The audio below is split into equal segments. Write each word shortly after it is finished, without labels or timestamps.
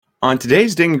On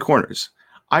today's Dinging Corners,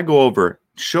 I go over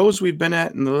shows we've been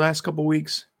at in the last couple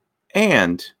weeks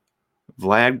and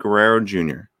Vlad Guerrero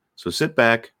Jr. So sit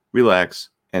back, relax,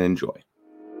 and enjoy.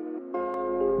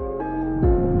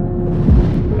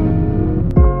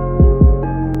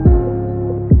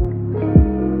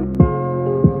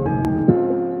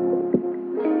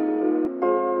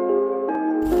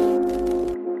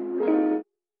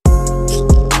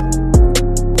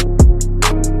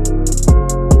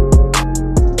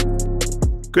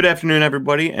 Good afternoon,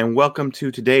 everybody, and welcome to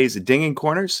today's Dinging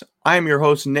Corners. I am your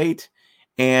host, Nate,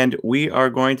 and we are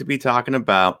going to be talking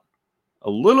about a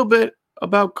little bit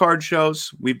about card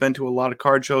shows. We've been to a lot of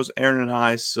card shows, Aaron and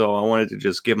I, so I wanted to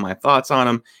just give my thoughts on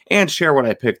them and share what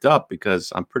I picked up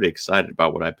because I'm pretty excited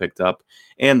about what I picked up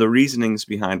and the reasonings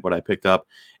behind what I picked up.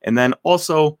 And then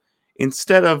also,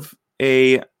 instead of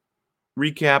a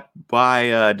recap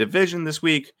by division this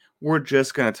week, we're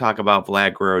just going to talk about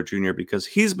Vlad Guerrero Jr. because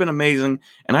he's been amazing,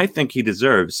 and I think he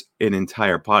deserves an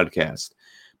entire podcast.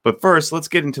 But first, let's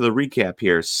get into the recap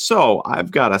here. So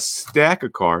I've got a stack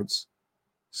of cards,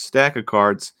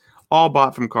 all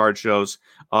bought from card shows.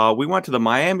 We went to the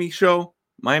Miami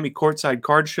Courtside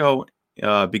Card Show,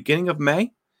 beginning of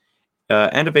May,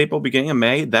 end of April, beginning of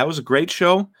May. That was a great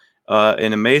show,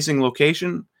 an amazing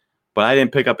location, but I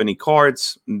didn't pick up any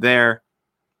cards there.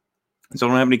 So I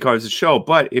don't have any cards to show,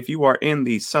 but if you are in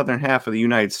the southern half of the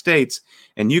United States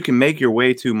and you can make your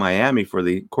way to Miami for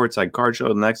the Courtside Card Show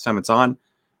the next time it's on,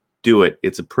 do it.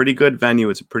 It's a pretty good venue.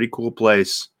 It's a pretty cool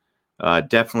place.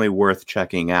 Definitely worth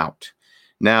checking out.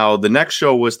 Now, the next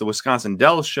show was the Wisconsin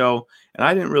Dells Show, and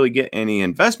I didn't really get any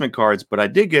investment cards, but I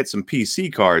did get some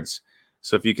PC cards.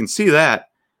 So if you can see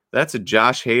that, that's a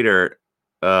Josh Hader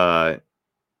auto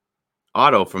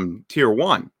from Tier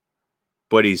 1.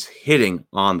 But he's hitting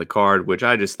on the card, which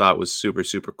I just thought was super,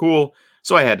 super cool.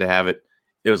 So I had to have it.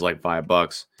 It was like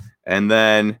 $5. And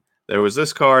then there was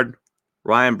this card,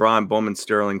 Ryan Braun, Bowman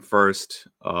Sterling first.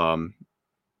 BGS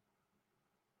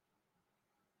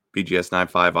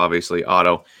 95, obviously,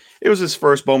 auto. It was his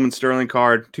first Bowman Sterling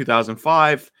card,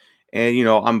 2005. And, you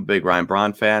know, I'm a big Ryan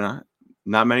Braun fan.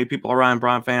 Not many people are Ryan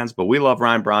Braun fans, but we love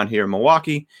Ryan Braun here in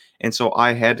Milwaukee. And so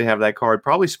I had to have that card.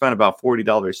 Probably spent about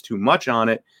 $40 too much on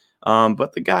it.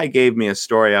 But the guy gave me a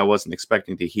story I wasn't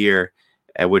expecting to hear,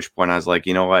 at which point I was like,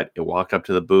 you know what? It walked up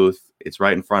to the booth. It's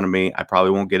right in front of me. I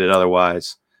probably won't get it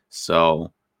otherwise.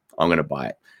 So I'm going to buy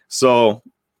it. So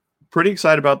pretty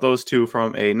excited about those two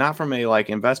from a, not from a like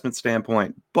investment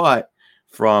standpoint, but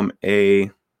from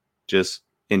a just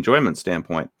enjoyment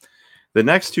standpoint. The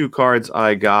next two cards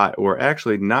I got were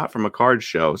actually not from a card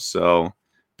show. So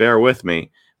bear with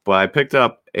me. But I picked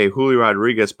up a Julio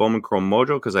Rodriguez Bowman Chrome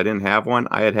Mojo because I didn't have one.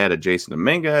 I had a Jason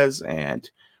Dominguez and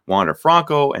Wander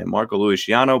Franco and Marco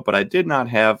Luciano, but I did not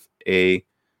have a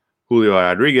Julio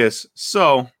Rodriguez,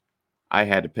 so I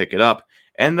had to pick it up.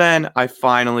 And then I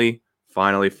finally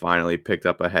picked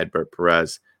up a Hedbert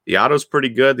Perez. The auto's pretty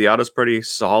good. The auto's pretty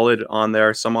solid on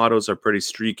there. Some autos are pretty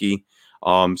streaky.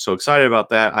 So excited about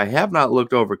that. I have not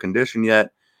looked over condition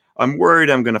yet. I'm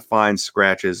worried I'm going to find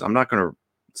scratches. I'm not going to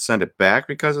send it back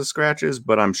because of scratches,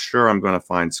 but I'm sure I'm going to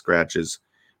find scratches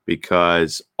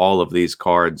because all of these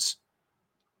cards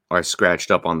are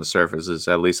scratched up on the surfaces,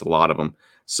 at least a lot of them.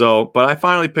 So, but I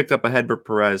finally picked up a Hedbert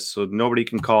Perez, so nobody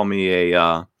can call me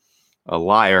a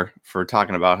liar for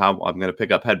talking about how I'm going to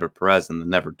pick up Hedbert Perez and then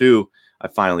never do. I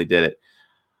finally did it.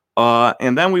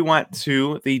 And then we went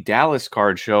to the Dallas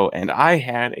Card Show, and I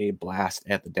had a blast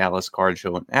at the Dallas Card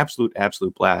Show, an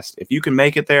absolute blast. If you can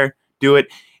make it there, do it.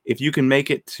 If you can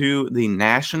make it to the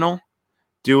National,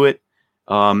 do it.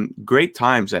 Great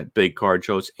times at big card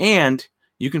shows, and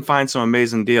you can find some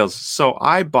amazing deals. So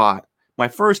I bought my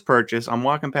first purchase. I'm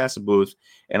walking past the booth,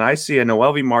 and I see a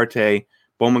Noel V. Marte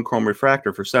Bowman Chrome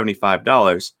Refractor for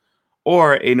 $75,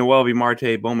 or a Noel V.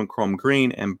 Marte Bowman Chrome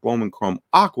Green and Bowman Chrome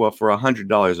Aqua for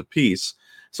 $100 a piece.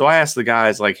 So I asked the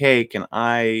guys, like, hey,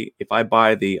 if I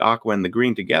buy the Aqua and the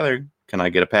Green together, can I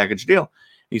get a package deal?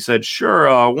 He said, sure,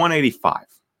 $185.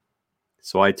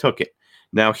 So I took it.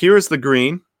 Now, here's the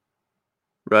green,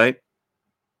 right?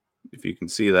 If you can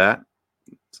see that.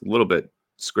 It's a little bit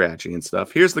scratchy and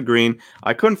stuff. Here's the green.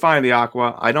 I couldn't find the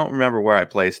aqua. I don't remember where I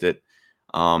placed it.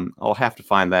 I'll have to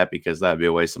find that because that would be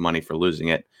a waste of money for losing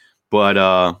it. But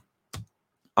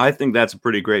I think that's a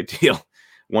pretty great deal.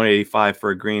 $185 for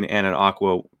a green and an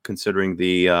aqua, considering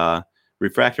the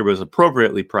refractor was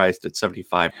appropriately priced at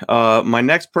 $75. My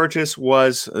next purchase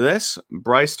was this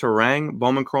Bryce Terang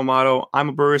Bowman Chrome Auto. I'm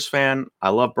a Brewers fan. I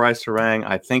love Bryce Terang.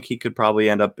 I think he could probably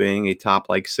end up being a top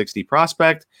like 60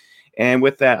 prospect. And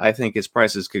with that, I think his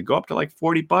prices could go up to like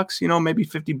 $40, maybe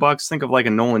 $50. Think of like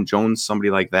a Nolan Jones, somebody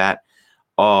like that.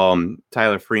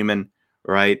 Tyler Freeman,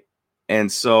 right?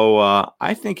 And so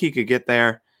I think he could get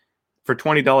there for a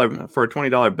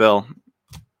 $20 bill.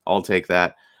 I'll take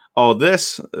that. Oh,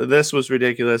 this was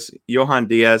ridiculous. Johan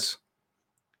Diaz.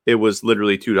 It was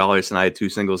literally $2, and I had two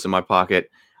singles in my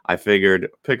pocket. I figured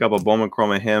pick up a Bowman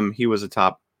Chrome of him. He was a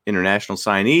top international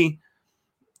signee.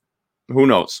 Who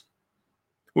knows?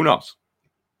 Who knows?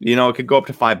 It could go up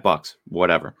to $5,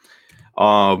 whatever.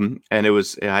 And it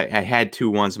was I had two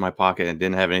ones in my pocket and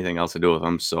didn't have anything else to do with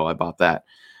them, so I bought that.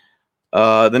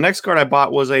 The next card I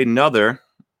bought was another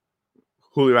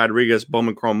Julio Rodriguez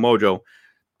Bowman Chrome Mojo.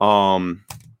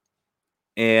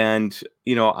 And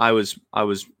I was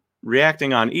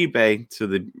reacting on eBay to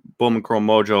the Bowman Chrome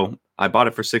Mojo. I bought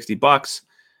it for $60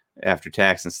 after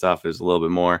tax and stuff. It was a little bit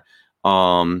more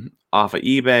off of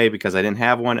eBay because I didn't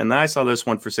have one. And then I saw this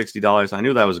one for $60. I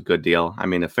knew that was a good deal. I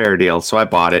mean, a fair deal. So I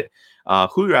bought it.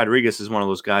 Julio Rodriguez is one of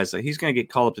those guys that he's going to get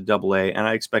called up to AA, and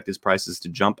I expect his prices to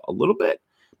jump a little bit.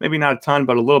 Maybe not a ton,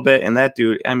 but a little bit. And that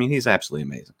dude, I mean, he's absolutely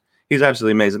amazing. He's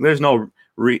absolutely amazing. There's no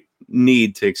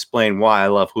need to explain why I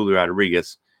love Julio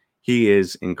Rodriguez. He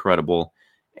is incredible,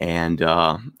 and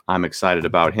I'm excited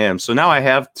about him. So now I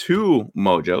have two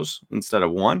Mojos instead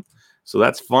of one, so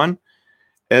that's fun.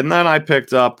 And then I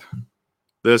picked up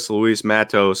this Luis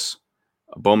Matos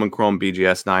Bowman Chrome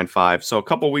BGS 9.5. So a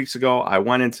couple weeks ago, I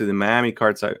went into the Miami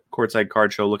courtside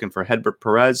card show looking for Hedbert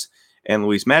Perez and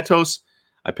Luis Matos.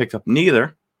 I picked up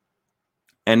neither,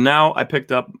 and now I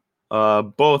picked up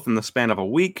both in the span of a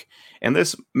week. And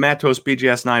this Matos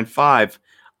BGS 9.5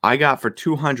 I got for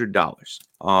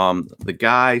 $200. The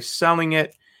guy selling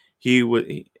it,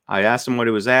 I asked him what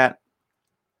it was at,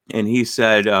 and he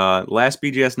said last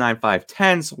BGS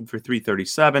 9.510 sold for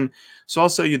 $337. So I'll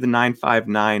sell you the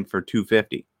 9.59 for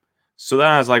 $250. So then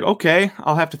I was like, okay,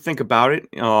 I'll have to think about it.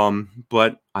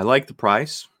 But I like the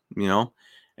price, And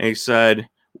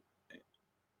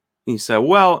he said,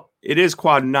 well, it is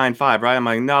quad 9.5, right? I'm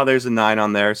like, no, there's a 9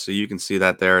 on there, so you can see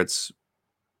that there. It's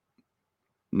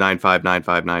 9.5,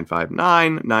 9.5,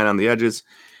 9.5, 9 on the edges.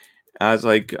 I was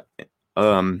like,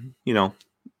 9 there.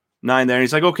 And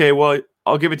he's like, okay, well,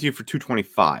 I'll give it to you for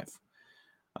 $225. I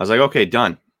was like, okay,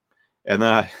 done. And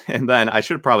then I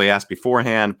should have probably asked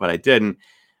beforehand, but I didn't.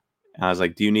 I was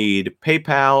like, do you need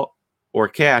PayPal or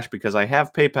cash? Because I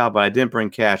have PayPal, but I didn't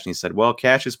bring cash. And he said, well,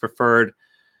 cash is preferred.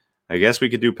 I guess we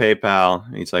could do PayPal.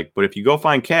 And he's like, but if you go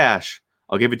find cash,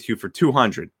 I'll give it to you for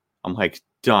 $200. I'm like,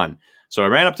 done. So I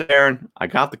ran up to Aaron. I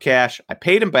got the cash. I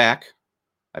paid him back.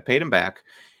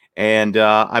 And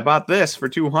I bought this for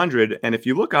 $200. And if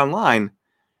you look online,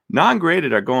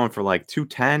 non-graded are going for like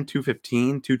 $210,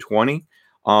 $215,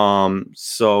 $220.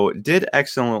 So did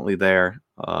excellently there.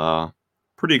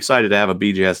 Pretty excited to have a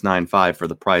BGS 9.5 for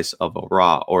the price of a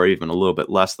raw, or even a little bit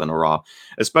less than a raw,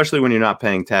 especially when you're not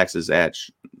paying taxes at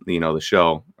the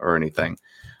show or anything.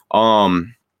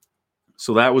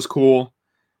 So that was cool.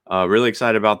 Really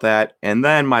excited about that. And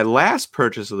then my last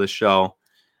purchase of the show,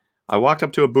 I walked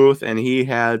up to a booth and he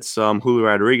had some Julio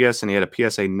Rodriguez and he had a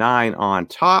PSA 9 on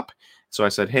top. So I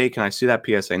said, hey, can I see that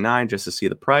PSA 9 just to see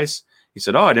the price? He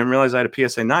said, oh, I didn't realize I had a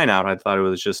PSA 9 out. I thought it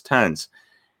was just 10s.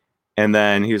 And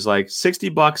then he was like,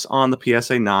 $60 on the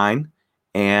PSA 9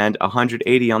 and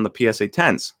 $180 on the PSA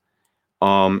 10s.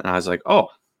 And I was like, oh,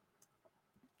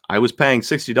 I was paying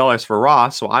 $60 for raw,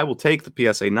 so I will take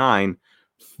the PSA 9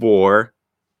 for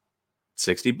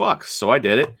 $60. So I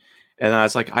did it. And I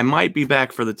was like, I might be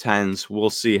back for the 10s. We'll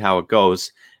see how it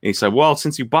goes. And he said, well,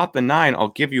 since you bought the 9, I'll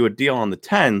give you a deal on the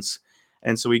 10s.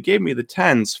 And so he gave me the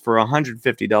 10s for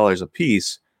 $150 a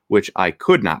piece, which I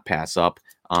could not pass up.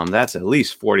 That's at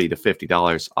least $40 to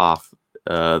 $50 off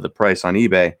the price on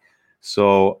eBay.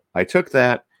 So I took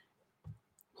that.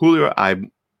 Julio, I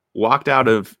walked out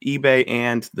of eBay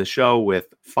and the show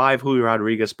with 5 Julio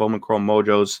Rodriguez Bowman Chrome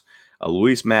Mojos, a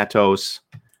Luis Matos,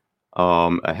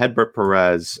 a Hedbert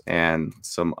Perez, and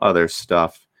some other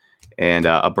stuff, and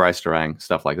a Bryce Durang,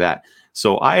 stuff like that.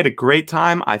 So I had a great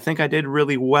time. I think I did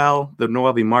really well. The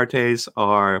Noelvi Martes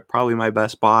are probably my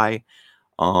best buy.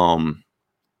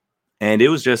 And it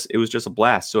was just a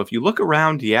blast. So if you look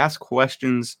around, you ask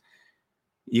questions,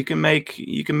 you can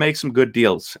make some good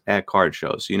deals at card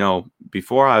shows.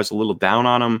 Before I was a little down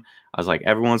on them. I was like,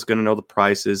 everyone's going to know the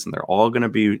prices, and they're all going to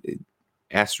be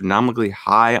astronomically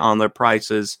high on their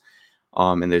prices.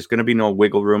 And there's going to be no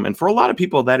wiggle room. And for a lot of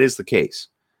people, that is the case.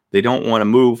 They don't want to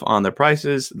move on their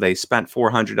prices. They spent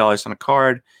 $400 on a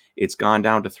card. It's gone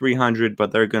down to $300,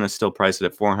 but they're going to still price it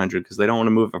at $400 because they don't want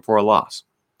to move it for a loss.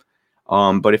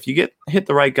 But if you hit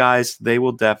the right guys, they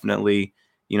will definitely,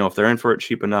 if they're in for it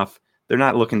cheap enough, they're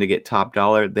not looking to get top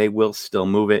dollar. They will still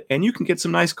move it, and you can get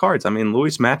some nice cards. I mean,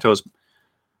 Luis Matos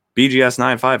BGS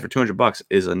 9.5 for $200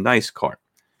 is a nice card.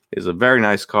 Is a very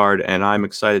nice card, and I'm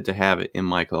excited to have it in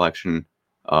my collection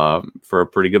for a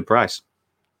pretty good price.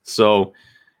 So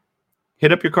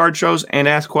hit up your card shows and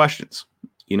ask questions.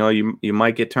 You know, you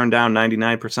might get turned down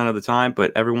 99% of the time,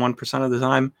 but every 1% of the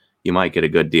time, you might get a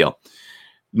good deal.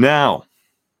 Now,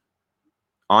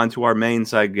 on to our main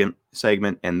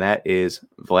segment, and that is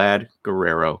Vlad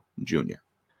Guerrero Jr.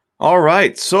 All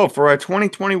right, so for our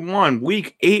 2021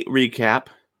 Week 8 recap,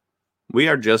 we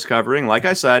are just covering, like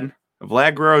I said,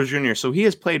 Vlad Guerrero Jr. So he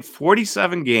has played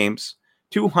 47 games,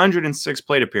 206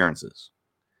 plate appearances,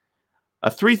 a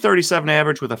 337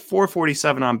 average with a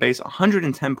 447 on base,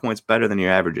 110 points better than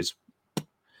your averages,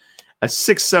 a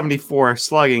 674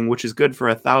 slugging, which is good for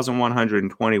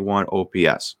 1,121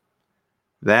 OPS.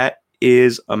 That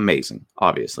is amazing,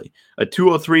 obviously. A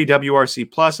 203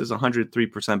 WRC plus is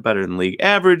 103% better than league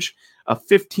average, a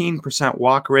 15%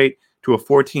 walk rate to a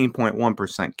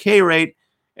 14.1% K rate.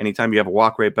 Anytime you have a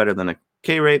walk rate better than a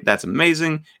K rate, that's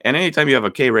amazing. And anytime you have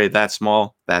a K rate that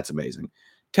small, that's amazing.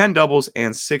 10 doubles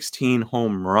and 16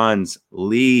 home runs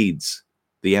leads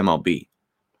the MLB.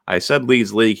 I said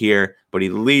leads league here, but he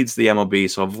leads the MLB.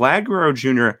 So Vlad Guerrero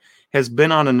Jr. has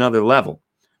been on another level.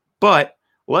 But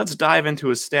let's dive into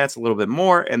his stats a little bit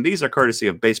more. And these are courtesy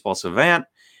of Baseball Savant.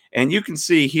 And you can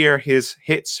see here his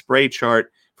hit spray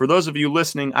chart. For those of you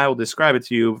listening, I will describe it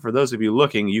to you. For those of you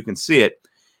looking, you can see it.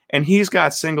 And he's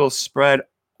got singles spread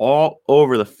all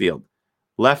over the field.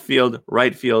 Left field,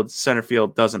 right field, center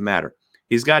field, doesn't matter.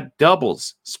 He's got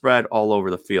doubles spread all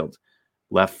over the field.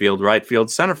 Left field, right field,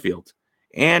 center field.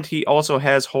 And he also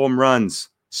has home runs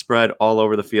spread all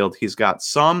over the field. He's got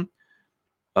some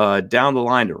down the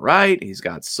line to right. He's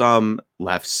got some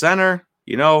left center,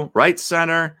 right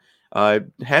center.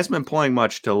 Hasn't been playing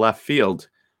much to left field,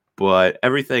 but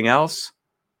everything else,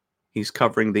 he's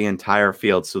covering the entire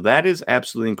field. So that is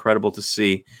absolutely incredible to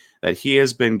see that he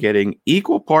has been getting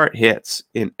equal part hits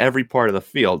in every part of the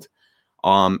field.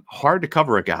 Hard to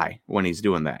cover a guy when he's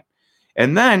doing that.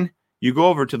 And then you go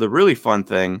over to the really fun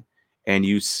thing and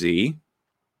you see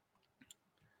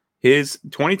his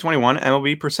 2021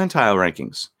 MLB percentile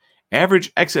rankings.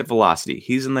 Average exit velocity,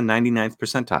 he's in the 99th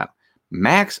percentile.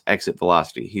 Max exit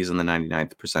velocity, he's in the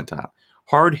 99th percentile.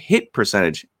 Hard hit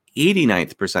percentage,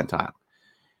 89th percentile.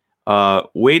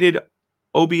 Weighted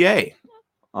OBA,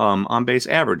 on base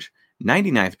average,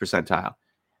 99th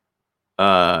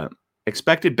percentile.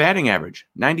 Expected batting average,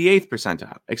 98th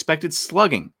percentile. Expected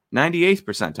slugging, 98th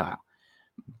percentile.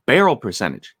 Barrel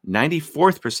percentage,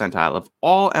 94th percentile of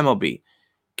all MLB.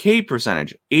 K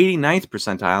percentage, 89th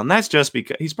percentile. And that's just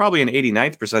because he's probably an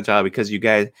 89th percentile because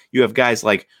you have guys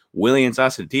like Willians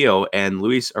Astudillo and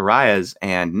Luis Arias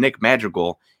and Nick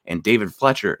Madrigal and David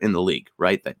Fletcher in the league,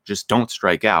 right? That just don't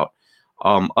strike out.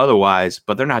 Otherwise,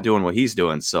 but they're not doing what he's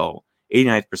doing. So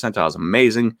 89th percentile is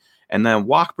amazing. And then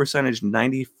walk percentage,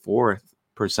 94th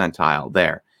percentile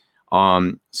there.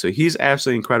 So he's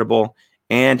absolutely incredible.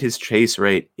 And his chase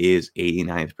rate is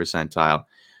 89th percentile.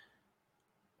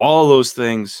 All those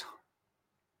things,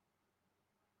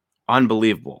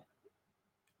 unbelievable.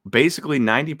 Basically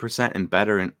 90% and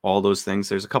better in all those things.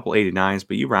 There's a couple 89s,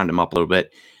 but you round them up a little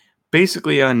bit.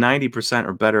 Basically 90%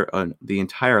 or better on the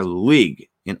entire league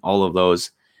in all of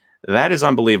those. That is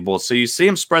unbelievable. So you see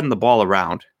him spreading the ball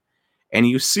around, and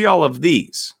you see all of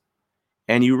these,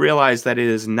 and you realize that it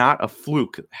is not a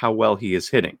fluke how well he is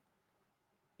hitting.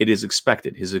 It is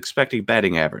expected. His expected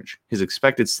batting average, his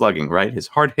expected slugging, right? His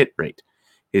hard hit rate,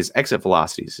 his exit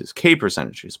velocities, his K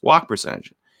percentage, his walk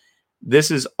percentage.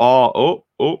 This is all,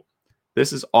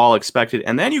 this is all expected.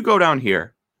 And then you go down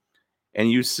here and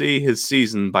you see his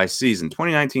season by season,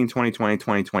 2019, 2020,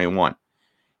 2021.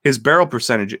 His barrel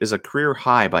percentage is a career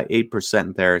high by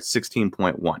 8% there at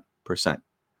 16.1%.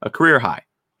 A career high.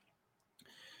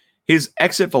 His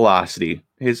exit velocity,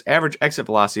 his average exit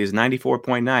velocity is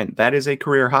 94.9. That is a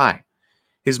career high.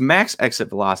 His max exit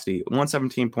velocity,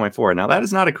 117.4. Now, that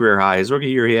is not a career high. His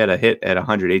rookie year, he had a hit at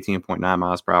 118.9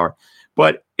 miles per hour,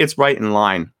 but it's right in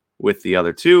line with the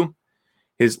other two.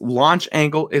 His launch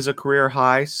angle is a career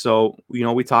high. So,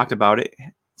 we talked about it.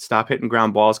 Stop hitting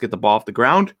ground balls, get the ball off the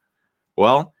ground.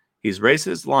 Well, he's raised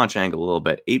his launch angle a little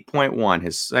bit,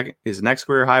 8.1. His next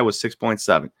career high was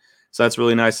 6.7. So that's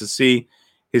really nice to see.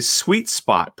 His sweet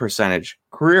spot percentage,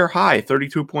 career high,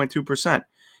 32.2%.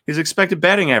 His expected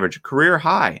batting average, career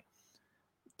high,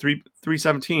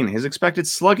 317. His expected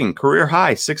slugging, career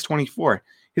high, 624.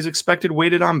 His expected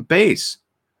weighted on base,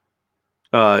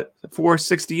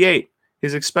 468.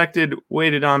 His expected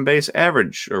weighted on base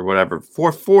average or whatever,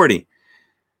 440.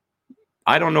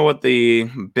 I don't know what the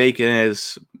bacon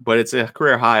is, but it's a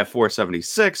career high of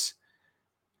 476.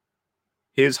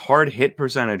 His hard hit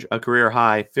percentage, a career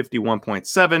high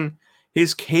 51.7.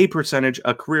 His K percentage,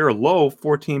 a career low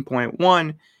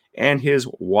 14.1. And his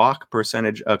walk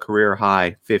percentage, a career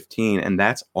high 15. And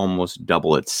that's almost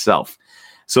double itself.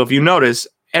 So if you notice,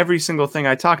 every single thing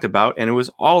I talked about, and it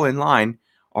was all in line,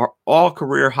 are all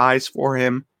career highs for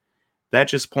him. That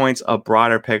just points a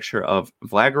broader picture of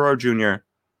Vlad Guerrero Jr.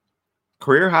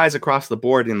 Career highs across the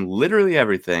board in literally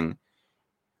everything.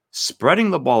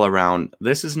 Spreading the ball around.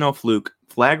 This is no fluke.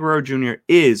 Vlad Guerrero Jr.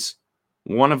 is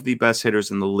one of the best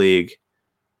hitters in the league.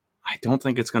 I don't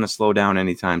think it's going to slow down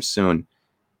anytime soon.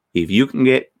 If you can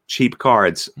get cheap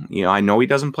cards, I know he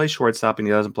doesn't play shortstop and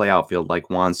he doesn't play outfield like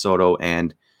Juan Soto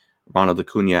and Ronald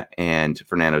Acuna and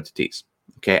Fernando Tatis.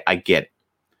 Okay, I get it.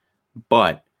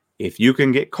 But if you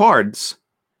can get cards,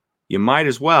 you might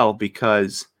as well,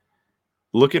 because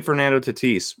look at Fernando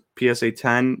Tatis, PSA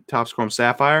 10 Topps Chrome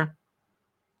Sapphire.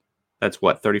 That's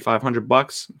what,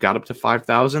 $3,500? Got up to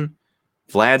 $5,000.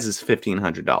 Vlad's is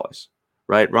 $1,500,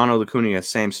 right? Ronald Acuna,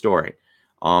 same story.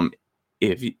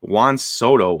 If Juan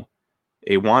Soto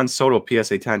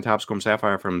PSA 10 Topps Chrome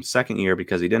Sapphire from second year,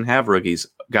 because he didn't have rookies,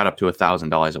 got up to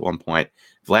 $1,000 at one point.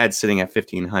 Vlad's sitting at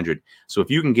 $1,500. So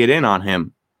if you can get in on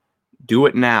him, do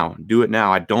it now. Do it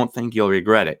now. I don't think you'll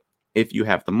regret it if you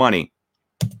have the money.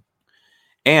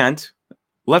 And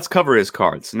let's cover his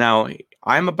cards. Now,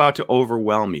 I'm about to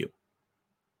overwhelm you.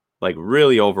 Like,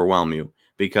 really overwhelm you.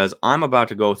 Because I'm about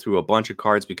to go through a bunch of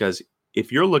cards. Because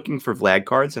if you're looking for Vlad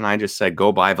cards, and I just said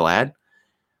go buy Vlad,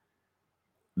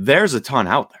 there's a ton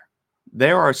out there.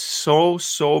 There are so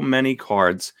many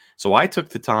cards. So I took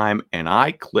the time and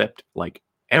I clipped like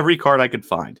every card I could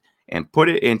find and put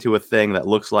it into a thing that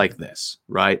looks like this,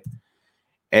 right?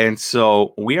 And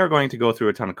so we are going to go through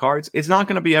a ton of cards. It's not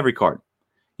going to be every card.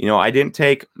 I didn't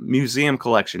take museum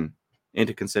collection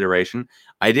into consideration.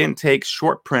 I didn't take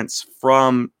short prints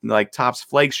from like Topps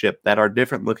flagship that are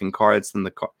different looking cards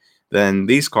than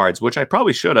these cards, which I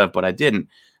probably should have, but I didn't.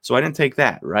 So I didn't take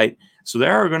that, right? So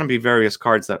there are going to be various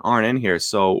cards that aren't in here.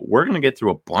 So we're going to get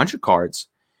through a bunch of cards,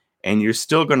 and you're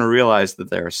still going to realize that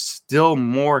there are still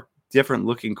more different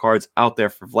looking cards out there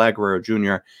for Vlad Guerrero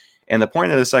Jr. And the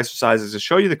point of this exercise is to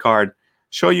show you the card,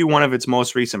 show you one of its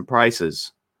most recent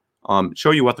prices,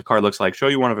 show you what the card looks like, show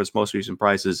you one of its most recent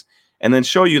prices, and then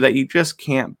show you that you just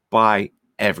can't buy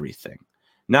everything.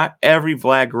 Not every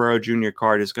Vlad Guerrero Jr.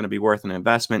 card is going to be worth an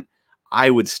investment. I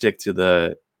would stick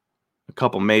to a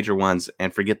couple major ones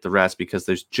and forget the rest because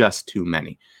there's just too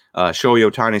many. Shohei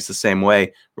Ohtani's the same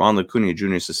way. Ronald Acuna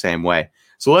Jr. is the same way.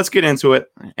 So let's get into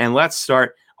it, and let's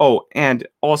start. Oh, and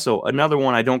also another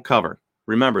one I don't cover.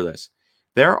 Remember this.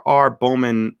 There are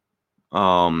Bowman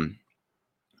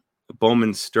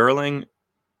Sterling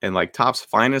and like Topps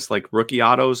Finest, like rookie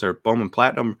autos or Bowman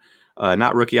Platinum.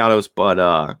 Not rookie autos,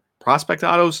 but prospect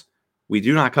autos. We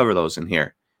do not cover those in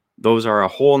here. Those are a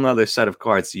whole nother set of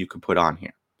cards that you could put on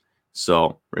here.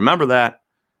 So remember that.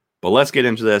 But let's get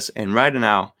into this. And right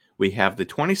now, we have the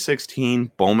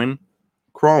 2016 Bowman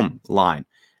Chrome line.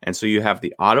 And so you have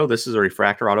the auto. This is a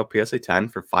refractor auto PSA 10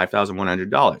 for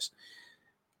 $5,100.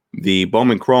 The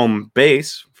Bowman Chrome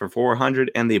base for $400,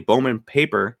 and the Bowman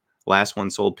paper, last one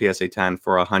sold PSA 10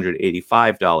 for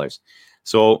 $185.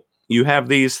 So you have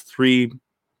these three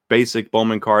basic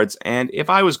Bowman cards. And if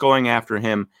I was going after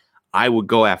him, I would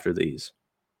go after these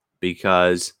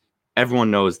because everyone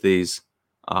knows these.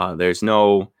 There's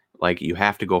no, you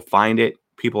have to go find it.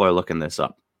 People are looking this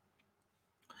up.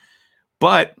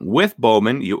 But with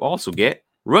Bowman, you also get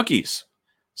rookies.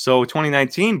 So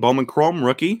 2019 Bowman Chrome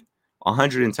rookie,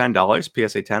 $110,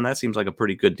 PSA 10. That seems like a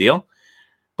pretty good deal.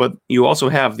 But you also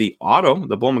have the auto,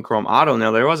 the Bowman Chrome auto.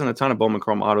 Now, there wasn't a ton of Bowman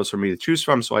Chrome autos for me to choose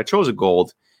from, so I chose a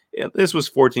gold. This was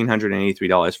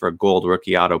 $1,483 for a gold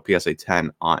rookie auto PSA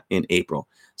 10 in April.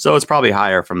 So it's probably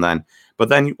higher from then. But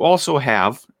then you also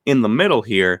have, in the middle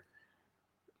here,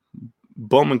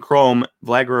 Bowman Chrome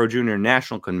Vlad Guerrero Jr.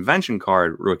 National Convention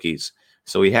card rookies.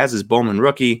 So he has his Bowman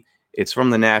rookie. It's from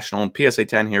the National. PSA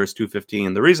 10 here is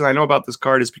 $215. The reason I know about this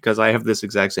card is because I have this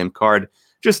exact same card,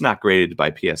 just not graded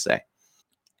by PSA.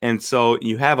 And so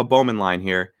you have a Bowman line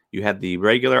here. You had the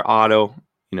regular auto,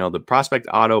 the prospect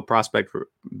auto, prospect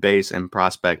base, and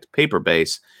prospect paper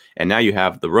base. And now you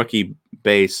have the rookie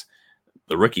base,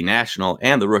 the rookie national,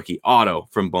 and the rookie auto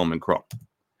from Bowman Chrome.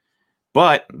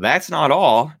 But that's not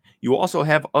all. You also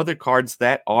have other cards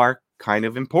that are kind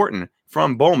of important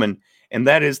from Bowman, and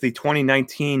that is the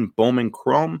 2019 Bowman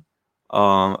Chrome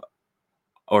or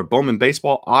Bowman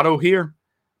Baseball auto here.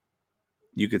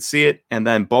 You could see it, and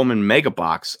then Bowman Mega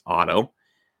Box auto.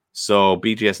 So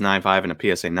BGS 9.5 and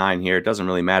a PSA 9 here. It doesn't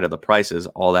really matter the prices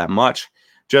all that much.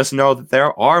 Just know that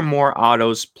there are more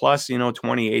autos. Plus,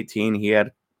 2018, he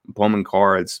had Bowman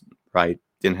cards, right?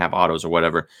 Didn't have autos or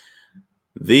whatever.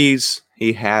 These,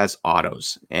 he has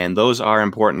autos, and those are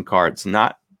important cards.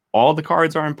 Not all the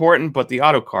cards are important, but the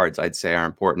auto cards, I'd say, are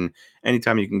important.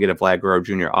 Anytime you can get a Vlad Guerrero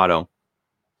Jr. auto,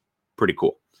 pretty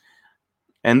cool.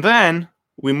 And then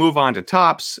we move on to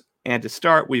Topps. And to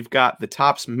start, we've got the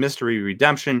Topps Mystery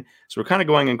Redemption. So we're kind of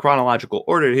going in chronological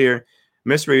order here.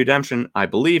 Mystery Redemption, I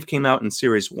believe, came out in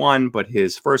Series 1, but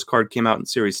his first card came out in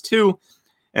Series 2.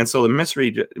 And so the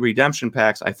Mystery Redemption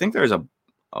packs, I think there's a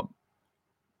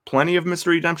plenty of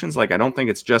Mystery Redemptions. Like, I don't think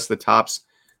it's just the Topps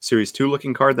Series 2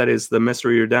 looking card that is the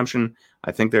Mystery Redemption.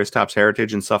 I think there's Topps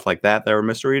Heritage and stuff like that that are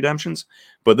Mystery Redemptions.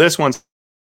 But this one's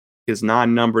is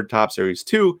non-numbered Topps Series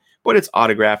 2, but it's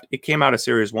autographed. It came out a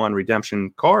Series 1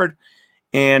 redemption card,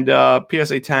 and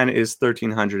PSA 10 is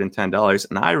 $1,310.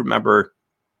 And I remember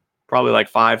probably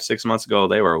like 5-6 months ago,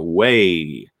 they were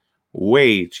way,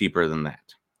 way cheaper than that.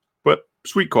 But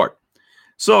sweet card.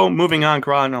 So moving on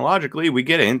chronologically, we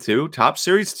get into Topps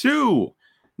Series 2,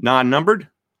 non-numbered,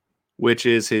 which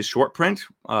is his short print.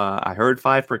 I heard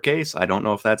 5 per case. I don't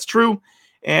know if that's true.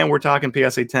 And we're talking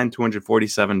PSA 10,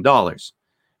 $247.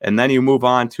 And then you move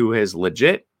on to his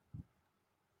legit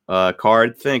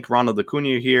card. Think Ronald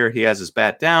Acuna here. He has his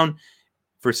bat down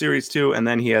for Series 2, and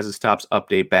then he has his Topps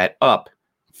Update bat up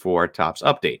for Topps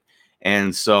Update.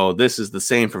 And so this is the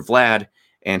same for Vlad,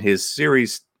 and his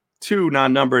Series 2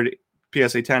 non-numbered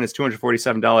PSA 10 is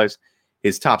 $247.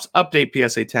 His Topps Update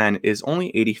PSA 10 is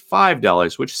only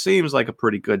 $85, which seems like a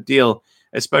pretty good deal,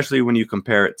 especially when you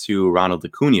compare it to Ronald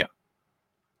Acuna.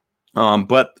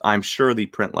 But I'm sure the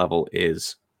print level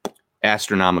is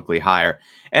astronomically higher.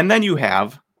 And then you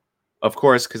have, of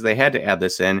course, because they had to add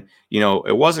this in,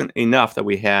 it wasn't enough that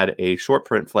we had a short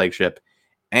print flagship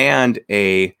and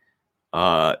a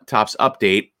Topps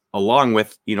Update along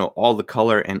with, all the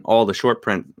color and all the short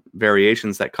print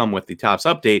variations that come with the Topps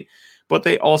Update, but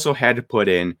they also had to put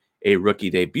in a rookie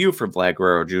debut for Vlad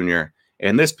Guerrero Jr.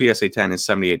 And this PSA 10 is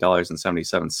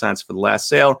 $78.77 for the last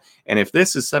sale. And if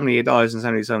this is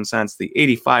 $78.77, the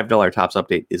 $85 Topps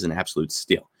Update is an absolute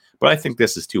steal. But I think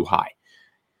this is too high.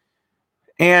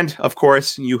 And, of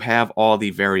course, you have all the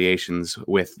variations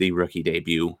with the rookie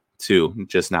debut, too,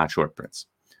 just not short prints.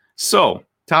 So,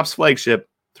 Topps flagship,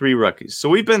 3 rookies. So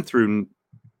we've been through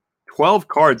 12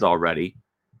 cards already.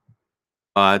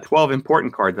 12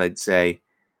 important cards, I'd say.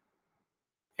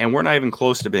 And we're not even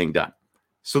close to being done.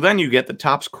 So then you get the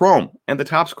Topps Chrome. And the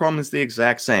Topps Chrome is the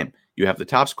exact same. You have the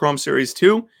Topps Chrome Series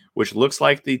 2, which looks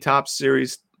like the Topps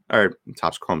Series... or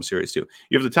Topps Chrome Series 2.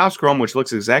 You have the Topps Chrome, which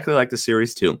looks exactly like the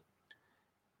Series 2.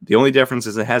 The only difference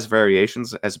is it has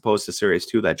variations as opposed to Series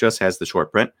 2 that just has the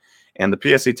short print. And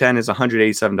the PSA 10 is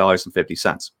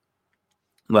 $187.50.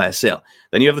 Last sale.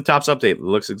 Then you have the Topps Update. It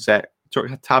looks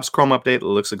Topps Chrome Update. It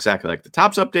looks exactly like the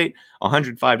Topps Update,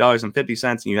 $105.50.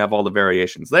 And you have all the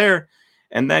variations there.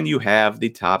 And then you have the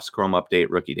Topps Chrome Update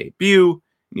Rookie Debut.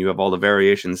 And you have all the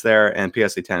variations there. And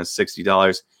PSA 10 is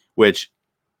 $60, which...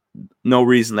 no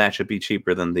reason that should be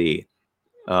cheaper than the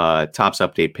Topps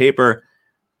Update paper.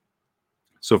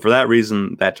 So for that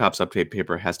reason, that Topps Update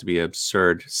paper has to be an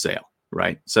absurd sale,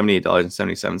 right?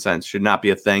 $78.77 should not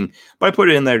be a thing. But I put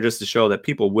it in there just to show that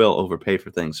people will overpay for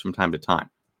things from time to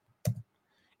time.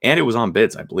 And it was on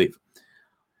bids, I believe.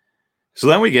 So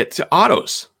then we get to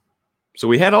autos. So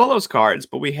we had all those cards,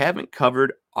 but we haven't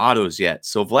covered autos yet.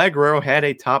 So Vlad Guerrero had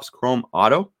a Topps Chrome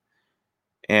auto.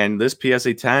 And this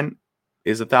PSA 10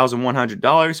 is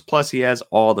 $1,100, plus he has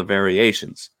all the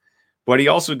variations. But he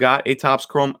also got a Topps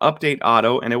Chrome Update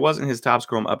auto, and it wasn't his Topps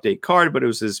Chrome Update card, but it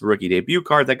was his rookie debut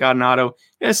card that got an auto.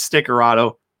 A sticker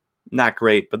auto, not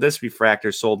great, but this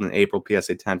refractor sold in April,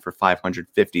 PSA 10 for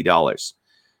 $550.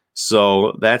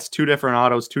 So that's 2 different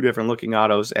autos, 2 different looking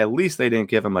autos. At least they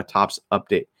didn't give him a Topps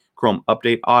Update Chrome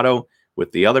Update auto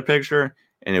with the other picture,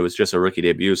 and it was just a rookie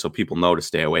debut, so people know to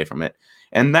stay away from it.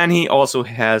 And then he also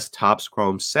has Topps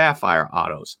Chrome Sapphire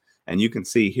autos. And you can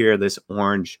see here this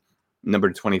orange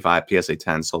number 25 PSA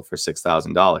 10 sold for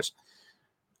 $6,000.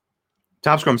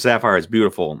 Topps Chrome Sapphire is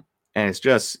beautiful. And it's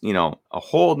just, a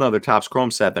whole nother Topps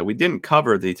Chrome set that we didn't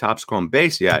cover the Topps Chrome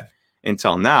base yet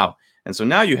until now. And so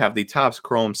now you have the Topps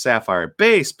Chrome Sapphire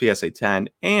base PSA 10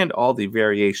 and all the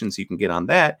variations you can get on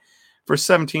that for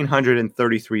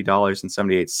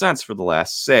 $1,733.78 for the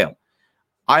last sale.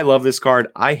 I love this card.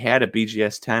 I had a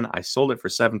BGS 10. I sold it for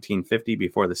 $1,750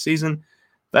 before the season.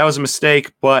 That was a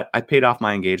mistake, but I paid off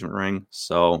my engagement ring,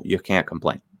 so you can't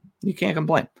complain. You can't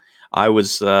complain. I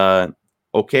was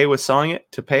okay with selling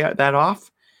it to pay that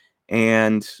off,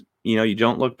 and, you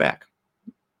don't look back.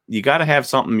 You got to have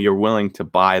something you're willing to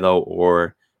buy, though,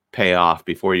 or pay off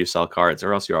before you sell cards,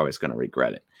 or else you're always going to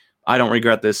regret it. I don't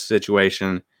regret this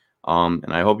situation, and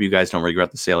I hope you guys don't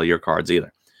regret the sale of your cards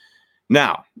either.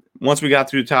 Now, once we got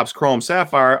through Topps Chrome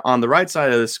Sapphire, on the right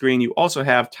side of the screen, you also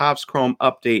have Topps Chrome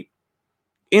Update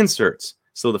inserts.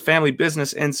 So the family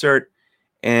business insert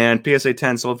and PSA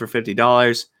 10 sold for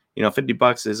 $50. You know,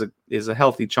 $50 is a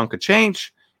healthy chunk of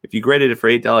change. If you graded it for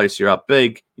 $8, you're up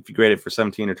big. If you grade it for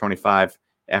 17 or 25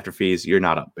 after fees, you're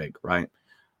not up big, right?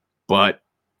 But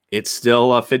it's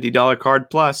still a $50 card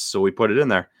plus, so we put it in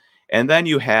there. And then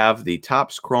you have the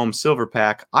Topps Chrome Silver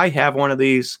Pack. I have one of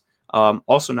these,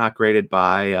 also not graded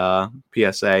by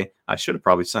PSA. I should have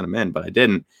probably sent them in, but I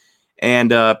didn't.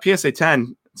 And PSA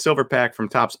 10 Silver Pack from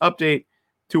Topps Update,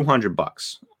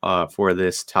 $200 for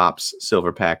this Topps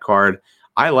Silver Pack card.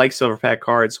 I like Silver Pack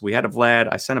cards. We had a Vlad.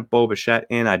 I sent a Bo Bichette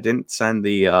in. I didn't send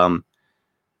the or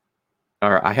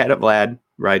I had a Vlad,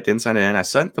 right? Didn't send it in. I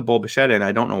sent the Bo Bichette in.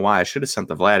 I don't know why. I should have sent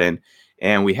the Vlad in.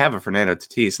 And we have a Fernando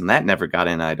Tatis, and that never got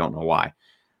in. I don't know why.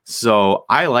 So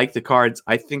I like the cards.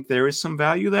 I think there is some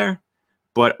value there,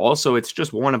 but also it's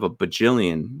just one of a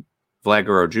bajillion Vlad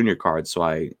Guerrero Jr. cards, so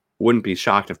I wouldn't be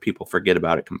shocked if people forget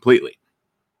about it completely.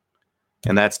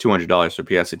 And that's $200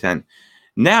 for PSA 10.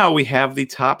 Now we have the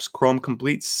Topps Chrome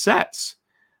Complete sets.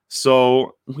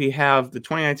 So we have the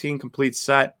 2019 Complete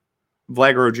set,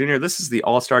 Vlad Guerrero Jr. This is the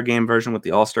All-Star Game version with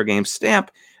the All-Star Game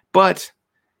stamp, but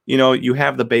you know, you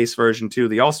have the base version too.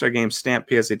 The All-Star Game stamp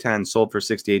PSA 10 sold for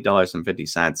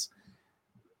 $68.50.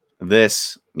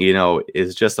 This, you know,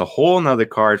 is just a whole nother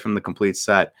card from the complete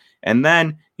set. And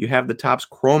then you have the Topps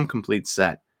Chrome Complete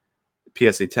set,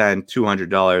 PSA 10,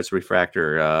 $200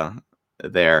 refractor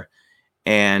there.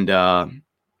 And,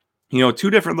 you know, two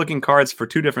different looking cards for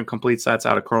two different complete sets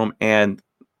out of Chrome and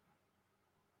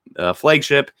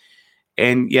Flagship,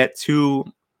 and yet two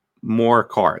more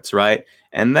cards, right?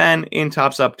 And then in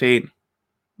Topps Update,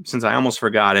 since I almost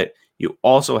forgot it, you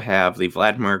also have the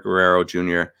Vladimir Guerrero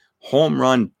Jr. Home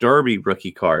Run Derby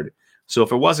rookie card. So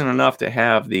if it wasn't enough to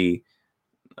have the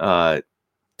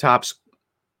Topps,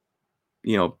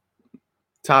 you know,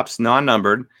 Topps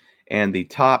non-numbered and the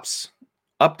Topps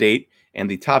Update and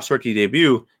the Topps rookie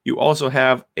debut, you also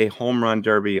have a Home Run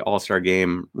Derby All-Star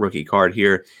Game rookie card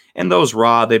here. And those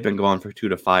raw, they've been going for $2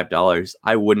 to $5.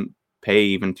 I wouldn't pay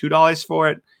even $2 for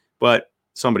it, but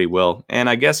somebody will. And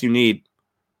I guess you need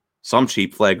some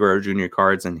cheap Vlad Guerrero Jr.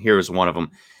 cards, and here's one of them.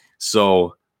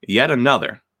 So yet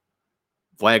another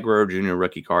Vlad Guerrero Jr.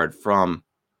 rookie card from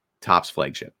Topps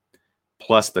Flagship,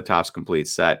 plus the Topps Complete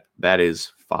set. That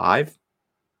is five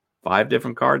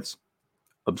different cards.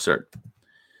 Absurd.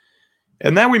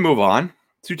 And then we move on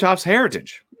to Topps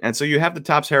Heritage. And so you have the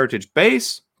Topps Heritage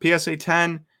base, PSA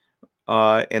 10,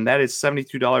 and that is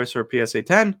 $72 for PSA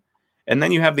 10. And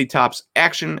then you have the Topps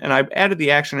Action, and I've added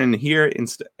the Action in here,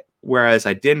 whereas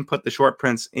I didn't put the short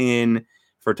prints in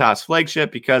for Topps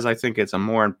Flagship because I think it's a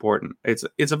more important, it's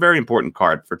a very important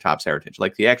card for Topps Heritage.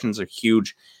 Like the Actions are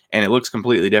huge, and it looks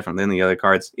completely different than the other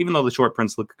cards. Even though the short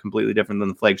prints look completely different than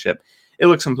the Flagship, it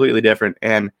looks completely different.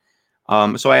 And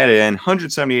so I added in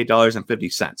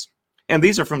 $178.50. And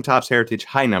these are from Topps Heritage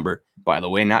High Number, by the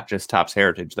way, not just Topps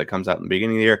Heritage that comes out in the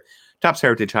beginning of the year, Topps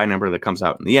Heritage High Number that comes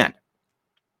out in the end.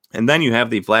 And then you have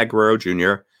the Vlad Guerrero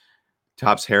Jr.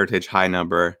 Topps Heritage High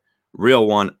Number Real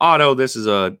One Auto. This is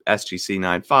a SGC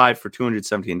 9.5 for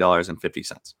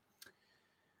 $217.50.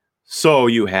 So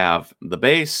you have the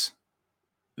base,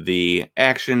 the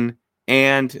Action,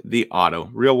 and the Auto.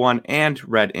 Real One and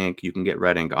Red Ink. You can get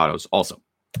Red Ink autos also.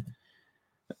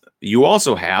 You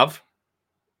also have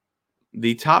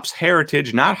the Topps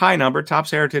Heritage, not High Number,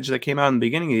 Topps Heritage that came out in the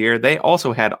beginning of the year. They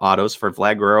also had autos for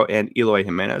Vlad Guerrero and Eloy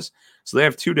Jimenez. So they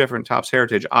have two different Topps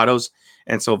Heritage autos.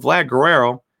 And so Vlad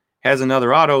Guerrero has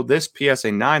another auto, this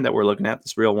PSA 9 that we're looking at,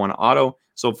 this Real One auto,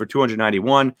 sold for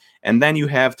 $291. And then you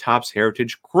have Topps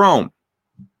Heritage Chrome.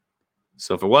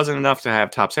 So if it wasn't enough to have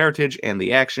Topps Heritage and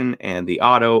the Action and the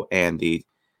auto and the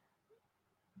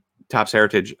Topps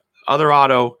Heritage other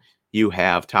auto, you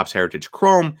have Topps Heritage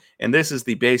Chrome, and this is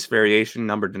the base variation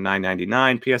numbered to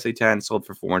 $9.99. PSA 10 sold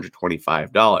for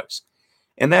 $425.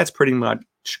 And that's pretty much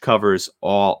covers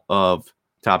all of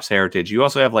Topps Heritage. You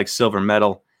also have like silver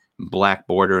medal, black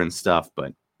border and stuff,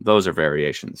 but those are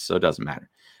variations, so it doesn't matter.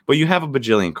 But you have a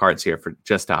bajillion cards here for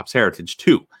just Topps Heritage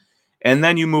too. And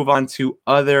then you move on to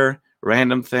other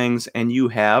random things, and you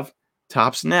have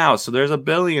Topps Now. So there's a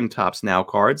billion Topps Now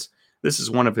cards. This is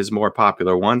one of his more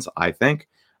popular ones, I think.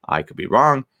 I could be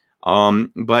wrong.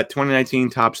 But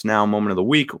 2019 Topps Now Moment of the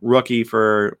Week rookie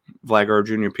for Vlad Guerrero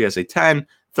Jr. PSA 10,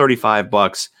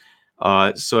 $35.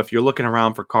 So if you're looking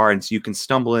around for cards, you can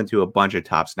stumble into a bunch of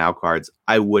Topps Now cards.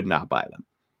 I would not buy them.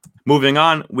 Moving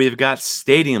on, we've got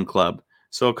Stadium Club.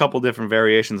 So a couple different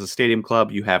variations of Stadium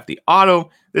Club. You have the auto.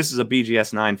 This is a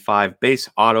BGS 9.5 base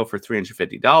auto for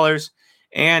 $350.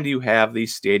 And you have the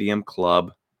Stadium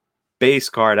Club base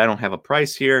card. I don't have a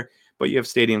price here, but you have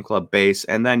Stadium Club base.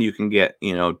 And then you can get,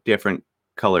 different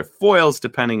color foils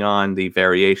depending on the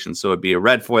variation. So it'd be a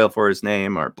red foil for his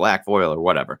name or black foil or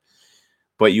whatever.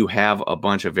 But you have a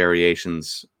bunch of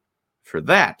variations for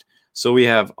that. So we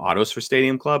have autos for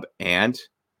Stadium Club and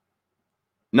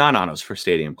non-autos for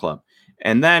Stadium Club.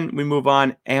 And then we move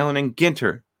on, Allen and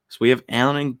Ginter. So we have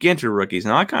Allen and Ginter rookies.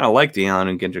 Now, I kind of like the Allen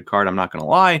and Ginter card, I'm not going to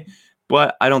lie,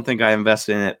 but I don't think I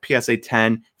invested in it. PSA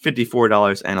 10,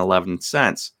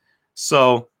 $54.11.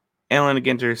 So Allen and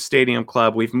Ginter, Stadium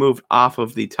Club, we've moved off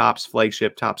of the Topps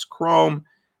flagship, Topps Chrome,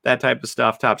 that type of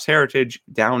stuff, Topps Heritage,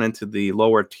 down into the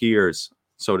lower tiers,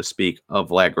 so to speak, of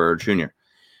Vlad Guerrero Jr.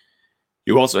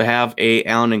 You also have a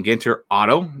Allen and Ginter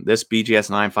auto. This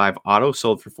BGS 9.5 auto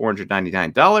sold for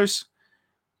 $499.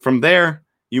 From there,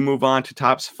 you move on to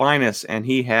Topps Finest, and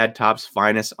he had Topps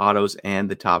Finest autos and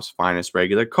the Topps Finest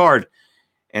regular card.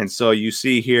 And so you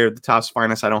see here, the Topps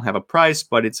Finest, I don't have a price,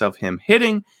 but it's of him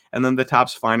hitting. And then the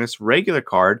Topps Finest regular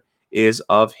card is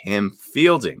of him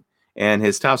fielding. And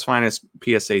his Topps Finest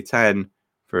PSA 10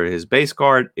 for his base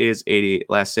card is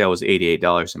last sale was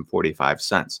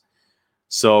 $88.45.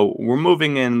 So we're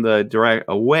moving in the direct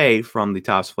away from the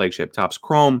Topps flagship, Topps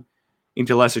Chrome,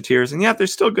 into lesser tiers. And yeah,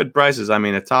 there's still good prices. I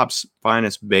mean, a Topps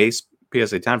Finest base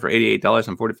PSA 10 for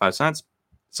 $88.45.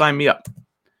 Sign me up.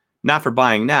 Not for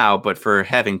buying now, but for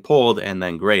having pulled and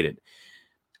then graded.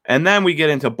 And then we get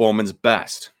into Bowman's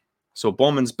Best. So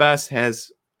Bowman's Best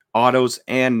has autos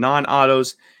and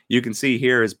non-autos. You can see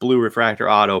here is Blue Refractor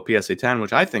Auto PSA 10,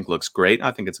 which I think looks great.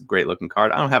 I think it's a great looking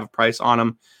card. I don't have a price on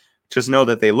them. Just know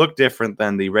that they look different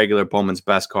than the regular Bowman's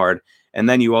Best card. And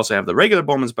then you also have the regular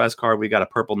Bowman's Best card. We got a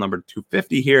purple number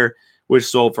 250 here, which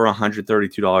sold for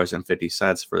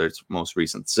 $132.50 for its most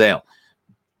recent sale.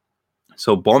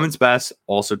 So Bowman's Best,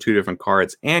 also two different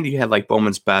cards. And you had like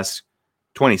Bowman's Best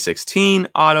 2016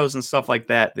 autos and stuff like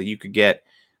that you could get.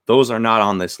 Those are not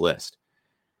on this list.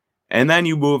 And then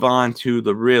you move on to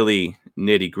the really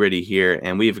nitty gritty here.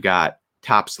 And we've got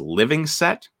Topps Living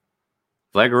Set.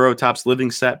 Vlad Guerrero Topps Living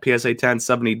Set, PSA 10,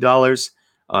 $70.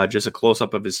 Just a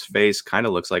close-up of his face. Kind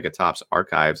of looks like a Topps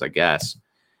Archives, I guess.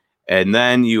 And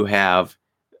then you have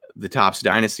the Topps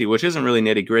Dynasty, which isn't really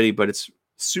nitty-gritty, but it's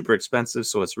super expensive,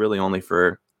 so it's really only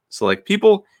for select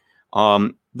people.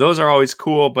 Those are always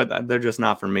cool, but they're just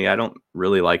not for me. I don't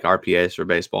really like RPAs for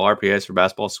baseball. RPAs for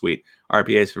basketball, sweet.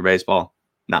 RPAs for baseball,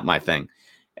 not my thing.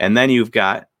 And then you've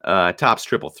got Topps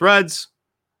Triple Threads,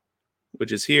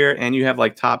 which is here. And you have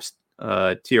like Topps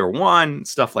Tier 1,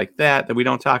 stuff like that we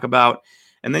don't talk about.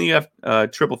 And then you have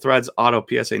Triple Threads Auto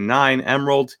PSA 9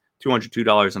 Emerald,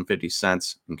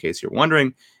 $202.50, in case you're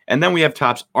wondering. And then we have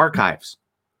Topps Archives,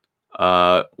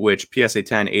 which PSA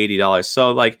 10, $80.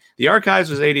 So like the Archives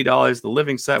was $80, the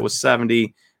Living Set was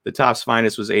 $70, the Topps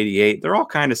Finest was $88. They're all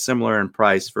kind of similar in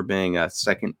price for being a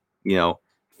second,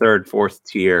 third, fourth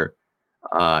tier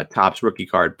Topps rookie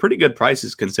card. Pretty good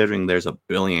prices considering there's a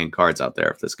billion cards out there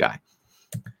of this guy.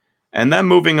 And then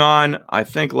moving on, I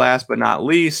think last but not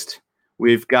least,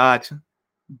 we've got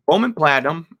Bowman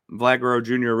Platinum, Vlad Guerrero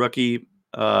Jr. rookie,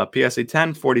 PSA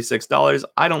 10, $46.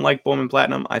 I don't like Bowman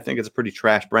Platinum. I think it's a pretty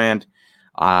trash brand.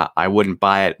 I wouldn't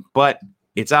buy it, but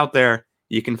it's out there.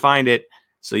 You can find it,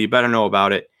 so you better know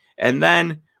about it. And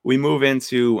then we move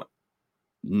into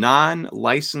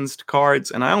non-licensed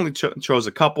cards, and I only chose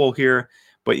a couple here,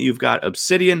 but you've got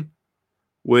Obsidian,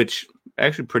 which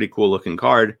actually pretty cool looking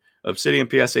card. Obsidian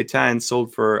PSA 10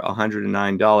 sold for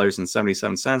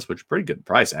 $109.77, which is a pretty good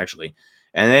price, actually.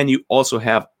 And then you also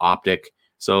have Optic.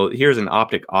 So here's an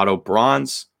Optic Auto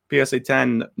Bronze PSA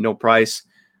 10, no price.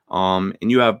 And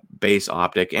you have base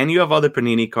Optic. And you have other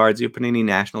Panini cards. You have Panini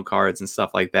National cards and stuff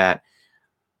like that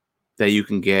you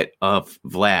can get of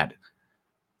Vlad.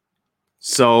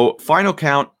 So final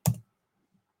count,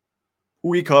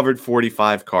 we covered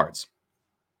 45 cards.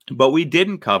 But we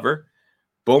didn't cover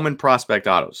Bowman Prospect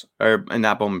Autos, or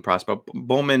not Bowman Prospect,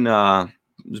 Bowman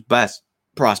Best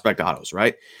Prospect Autos,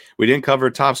 right? We didn't cover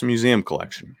Topps Museum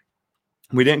Collection.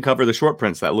 We didn't cover the short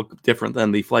prints that look different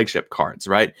than the flagship cards,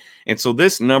 right? And so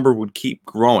this number would keep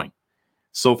growing.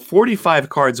 So 45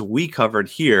 cards we covered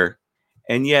here,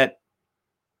 and yet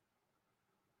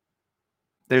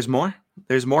there's more.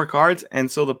 There's more cards. And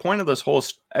so the point of this whole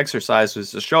exercise was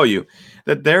to show you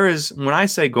that there is, when I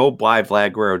say go buy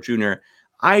Vlad Guerrero Jr.,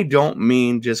 I don't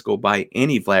mean just go buy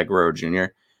any Vlad Guerrero Jr.,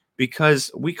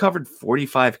 because we covered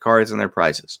 45 cards and their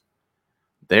prices.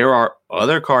 There are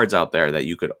other cards out there that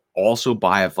you could also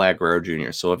buy a Vlad Guerrero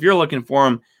Jr. So if you're looking for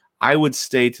him, I would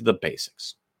stay to the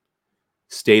basics.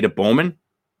 Stay to Bowman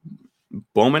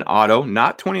Auto,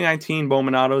 not 2019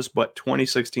 Bowman Autos, but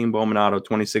 2016 Bowman Auto,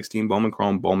 2016 Bowman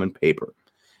Chrome, Bowman Paper.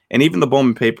 And even the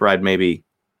Bowman Paper, I'd maybe,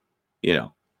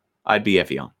 I'd be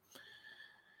iffy on.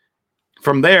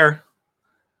 From there,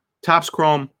 Topps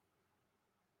Chrome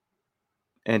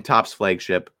and Topps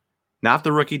Flagship. Not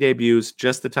the rookie debuts,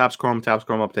 just the Topps Chrome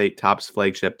Update, Topps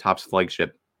Flagship,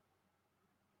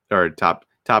 or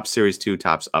Topps Series 2,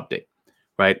 Topps Update,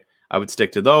 right? I would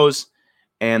stick to those,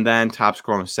 and then Topps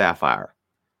Chrome Sapphire.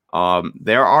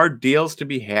 There are deals to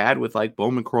be had with like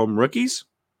Bowman Chrome rookies.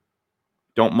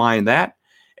 Don't mind that.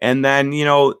 And then,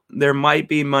 there might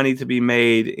be money to be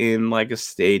made in like a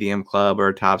Stadium Club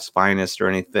or Topps Finest or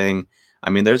anything. I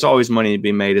mean, there's always money to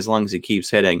be made as long as he keeps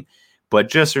hitting. But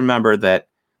just remember that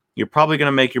you're probably going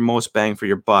to make your most bang for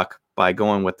your buck by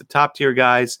going with the top tier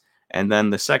guys, and then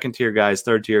the second tier guys,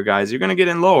 third tier guys, you're going to get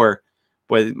in lower,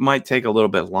 but it might take a little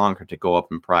bit longer to go up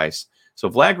in price. So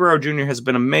Vlad Guerrero Jr. has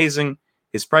been amazing.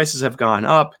 His prices have gone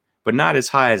up, but not as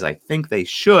high as I think they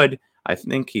should. I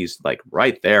think he's like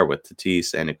right there with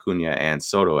Tatis and Acuna and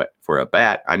Soto for a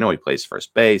bat. I know he plays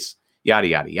first base, yada,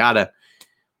 yada, yada.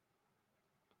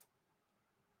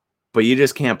 But you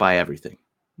just can't buy everything.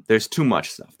 There's too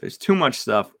much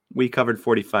stuff. We covered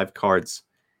 45 cards,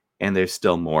 and there's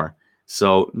still more.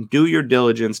 So do your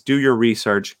diligence, do your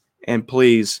research, and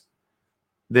please,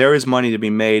 there is money to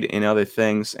be made in other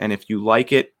things. And if you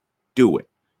like it, do it.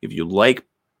 If you like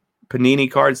Panini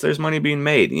cards, there's money being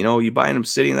made. You buy an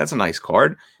Obsidian, that's a nice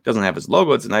card. It doesn't have his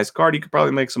logo. It's a nice card. You could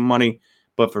probably make some money.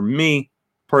 But for me,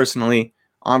 personally,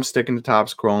 I'm sticking to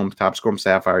Topps Chrome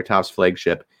Sapphire, Topps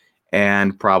Flagship,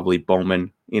 and probably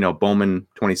Bowman, Bowman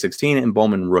 2016 and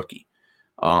Bowman Rookie.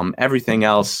 Everything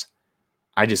else,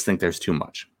 I just think there's too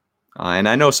much. And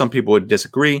I know some people would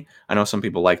disagree. I know some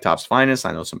people like Topps Finest.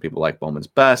 I know some people like Bowman's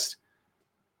Best.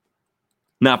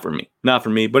 Not for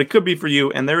me, but it could be for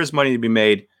you, and there is money to be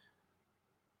made.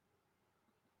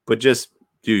 But just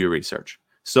do your research.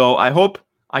 So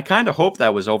I kind of hope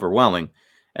that was overwhelming,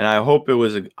 and I hope it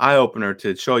was an eye-opener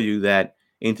to show you that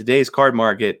in today's card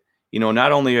market,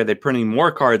 not only are they printing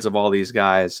more cards of all these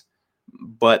guys,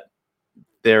 but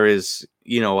there is,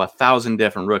 1,000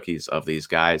 different rookies of these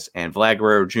guys. And Vlad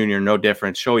Guerrero Jr., no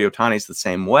different. Shohei Ohtani's the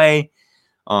same way.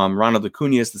 Ronald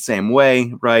Acuna is the same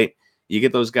way, right? You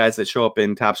get those guys that show up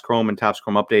in Topps Chrome and Topps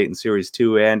Chrome Update and Series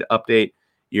 2 and Update,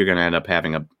 you're going to end up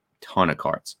having a ton of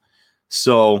cards.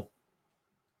 So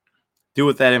do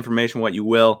with that information what you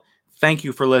will. Thank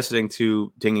you for listening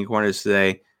to Dinging Corners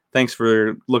today. Thanks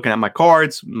for looking at my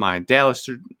cards, my Dallas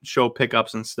show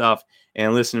pickups and stuff,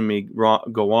 and listening to me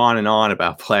go on and on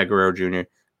about Vlad Guerrero Jr.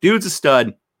 Dude's a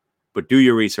stud, but do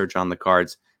your research on the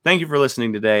cards. Thank you for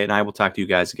listening today, and I will talk to you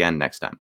guys again next time.